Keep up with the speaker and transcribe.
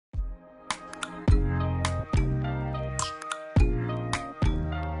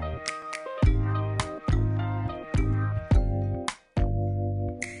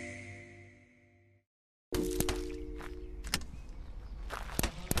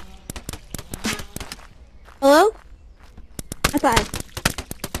Hello? High five.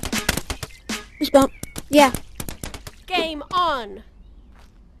 Fist bump. Yeah. Game on!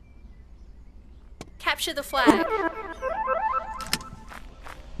 Capture the flag.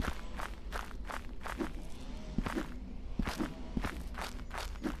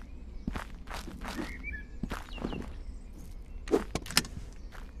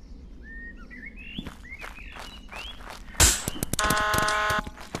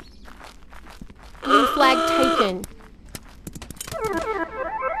 Blue flag taken.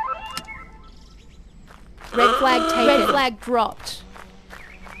 Red flag taken. Red flag dropped.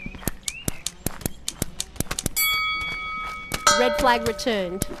 Red flag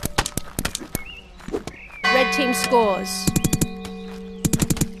returned. Red team scores.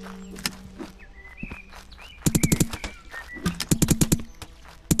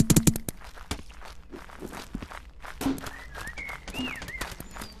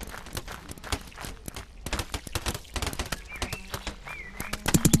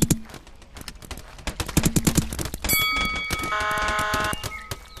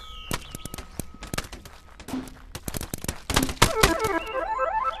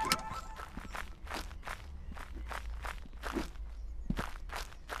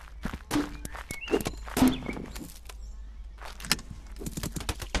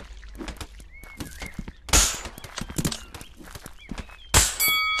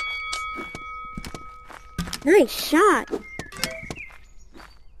 Nice shot.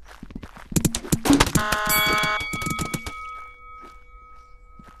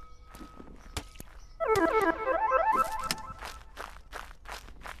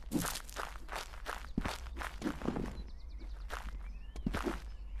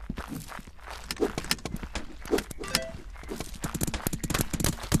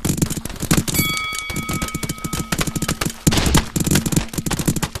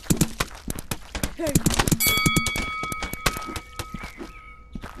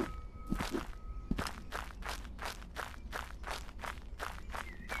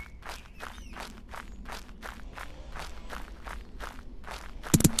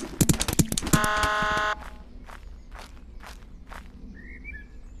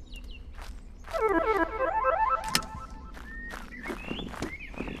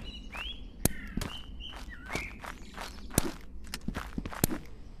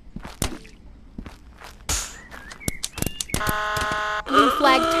 Blue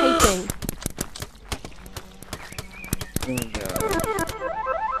flag taken.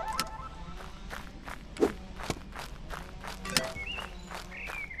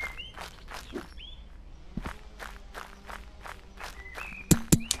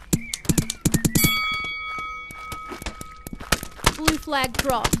 Blue flag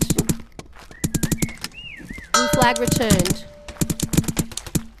dropped. Blue flag returned.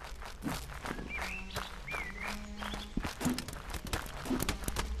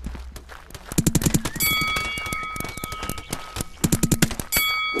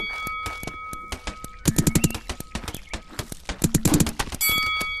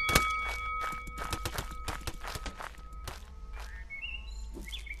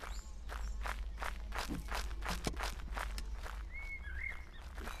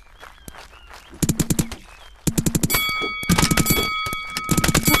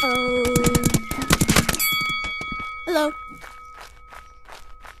 Hello.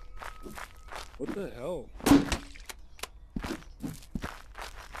 What the hell?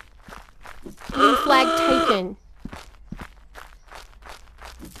 Blue flag taken.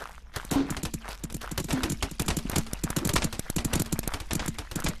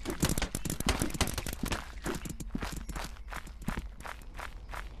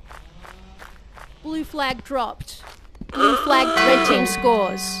 Blue flag dropped. Blue flag, red team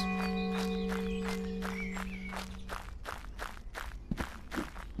scores.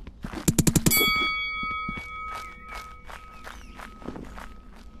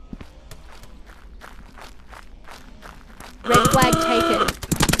 Red flag taken.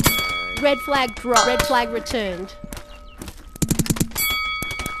 Red flag dropped. Red flag returned.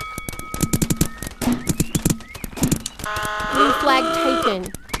 Blue flag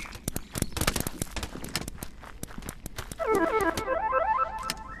taken.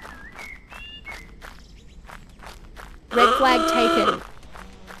 Red flag taken.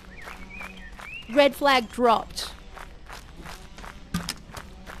 Red flag dropped.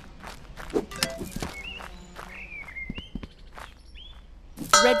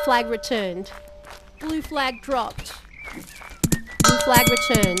 Red flag returned. Blue flag dropped. Blue flag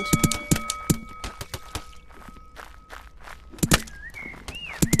returned.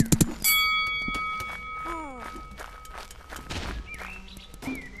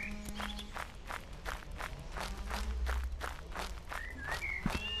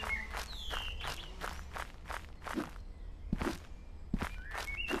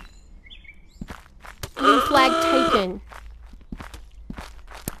 taken.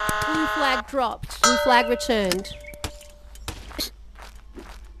 Blue flag dropped. Blue flag returned.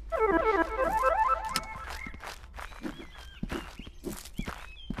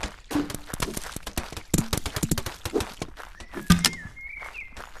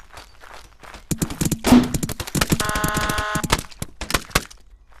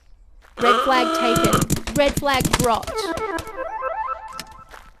 Red flag taken. Red flag dropped.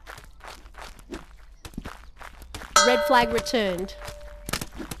 Red flag returned.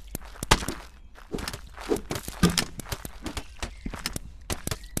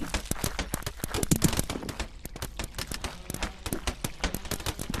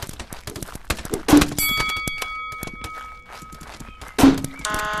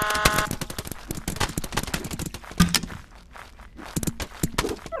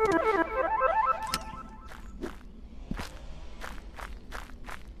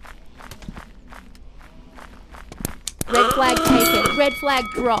 Red flag taken. Red flag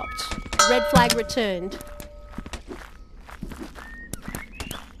dropped. Red flag returned.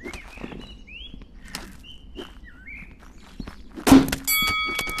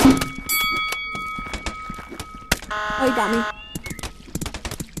 Oh, you got me.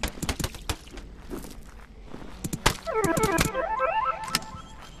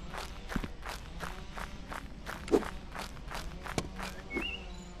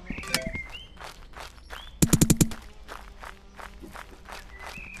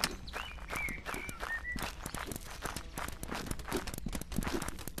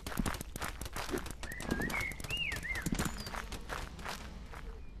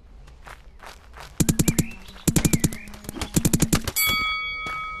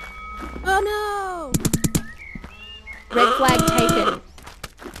 Oh no! Red flag taken.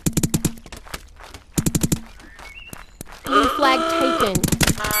 Blue flag taken.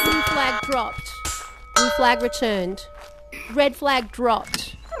 Blue flag dropped. Blue flag returned. Red flag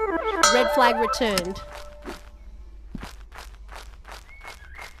dropped. Red flag returned.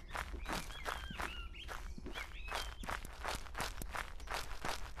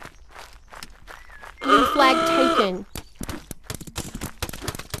 Blue flag taken.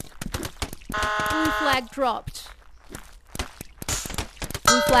 Blue flag dropped.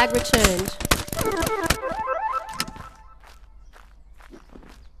 Blue flag returned.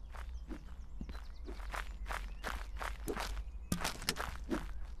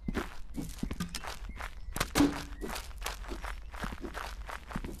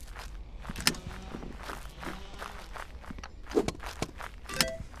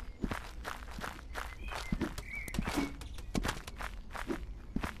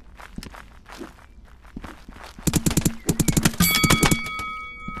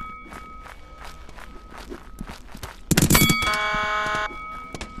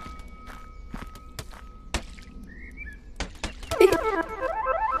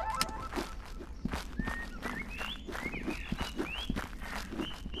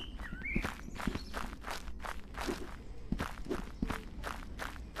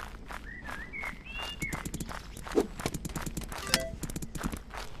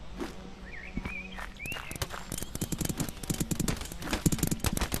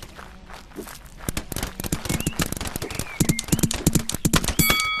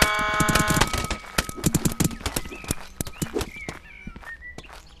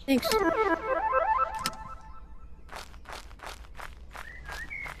 Thanks.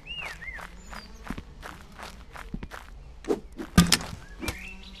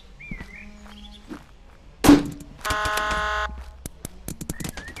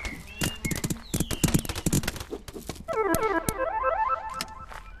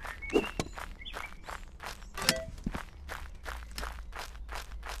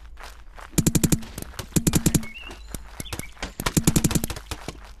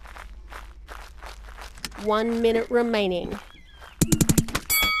 One minute remaining.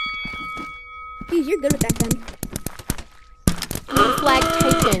 Geez, you're good with that gun. Blue flag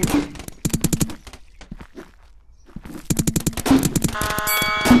taken.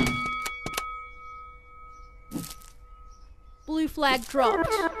 Blue flag dropped.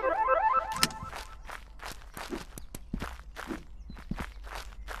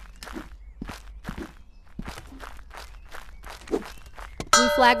 Blue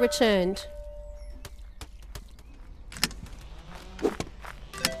flag returned.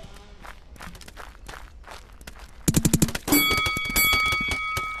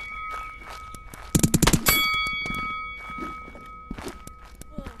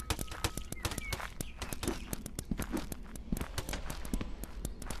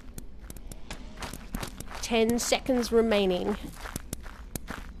 Ten seconds remaining.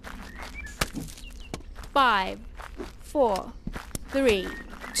 5, 4, 3,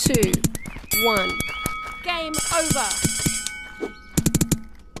 2, 1. Game over.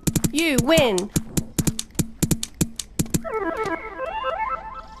 You win.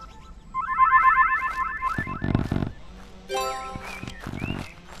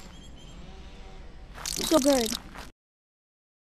 So good.